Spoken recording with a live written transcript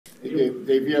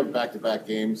Dave, you have back-to-back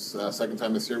games, second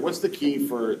time this year. What's the key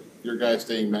for your guys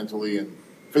staying mentally and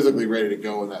physically ready to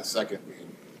go in that second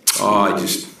game? Oh,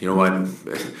 you know what?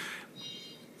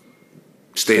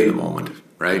 Stay in the moment,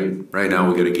 right? Right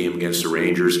now we got a game against the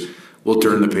Rangers. We'll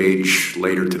turn the page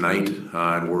later tonight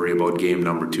and worry about game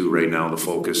number 2. Right now the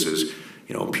focus is,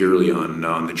 purely on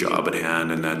the job at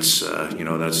hand, and that's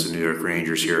that's the New York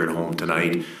Rangers here at home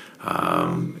tonight,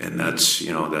 and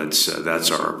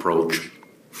that's our approach.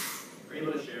 Are you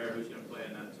able to share who's going to play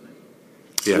in that tonight?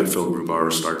 Yeah, Phil Grubauer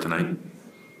will start tonight.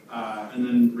 And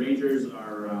then Rangers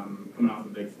are coming off a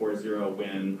big 4-0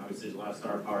 win. Obviously, there's a lot of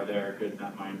star power there. Good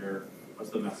netminder.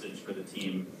 What's the message for the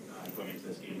team going into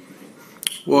this game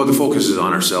tonight? Well, the focus is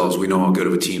on ourselves. We know how good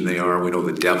of a team they are. We know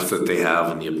the depth that they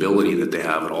have and the ability that they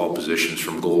have at all positions,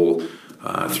 from goal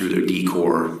through their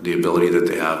D-core, the ability that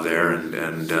they have there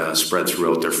and spread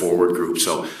throughout their forward group.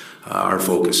 So our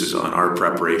focus is on our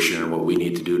preparation and what we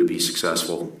need to do to be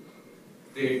successful.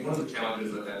 Dave, one of the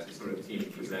challenges that sort of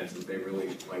team presents is they really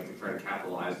like to try to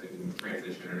capitalize in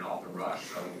transition and off the rush.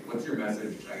 So what's your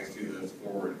message, I guess, to those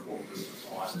forward coaches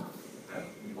on that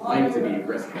like to be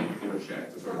aggressive on the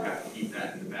forecheck, to sort of have to keep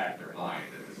that in the back of their mind,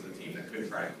 that this is a team that could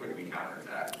try to quickly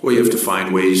counterattack? Well, you have to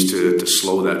find ways to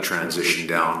slow that transition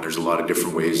down. There's a lot of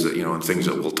different ways that, and things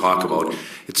that we'll talk about.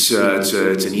 It's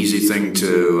an easy thing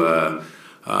to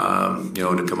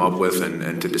come up with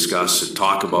and to discuss and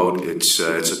talk about. It's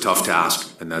a tough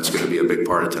task, and that's going to be a big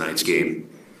part of tonight's game.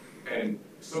 And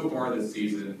so far this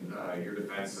season, your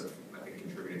defense have, I think,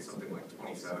 contributed something like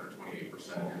 27 or 28%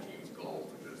 of your team's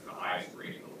goals, which is the highest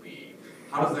rate in the league.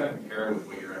 How does that compare with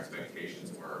what your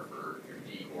expectations were for your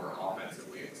D-core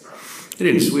offensively at the start?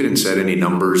 We didn't set any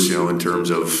numbers, in terms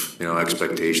of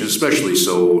expectations, especially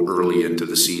so early into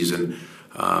the season.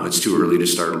 It's too early to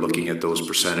start looking at those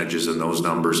percentages and those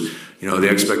numbers. The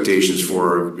expectations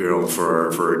for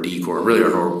our D-core, really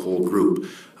our whole group,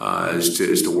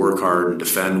 is to work hard and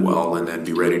defend well, and then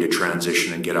be ready to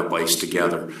transition and get up ice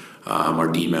together. Our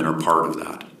D-men are part of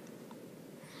that.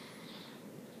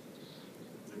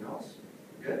 Anything else?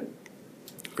 Good.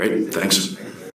 Great, thanks.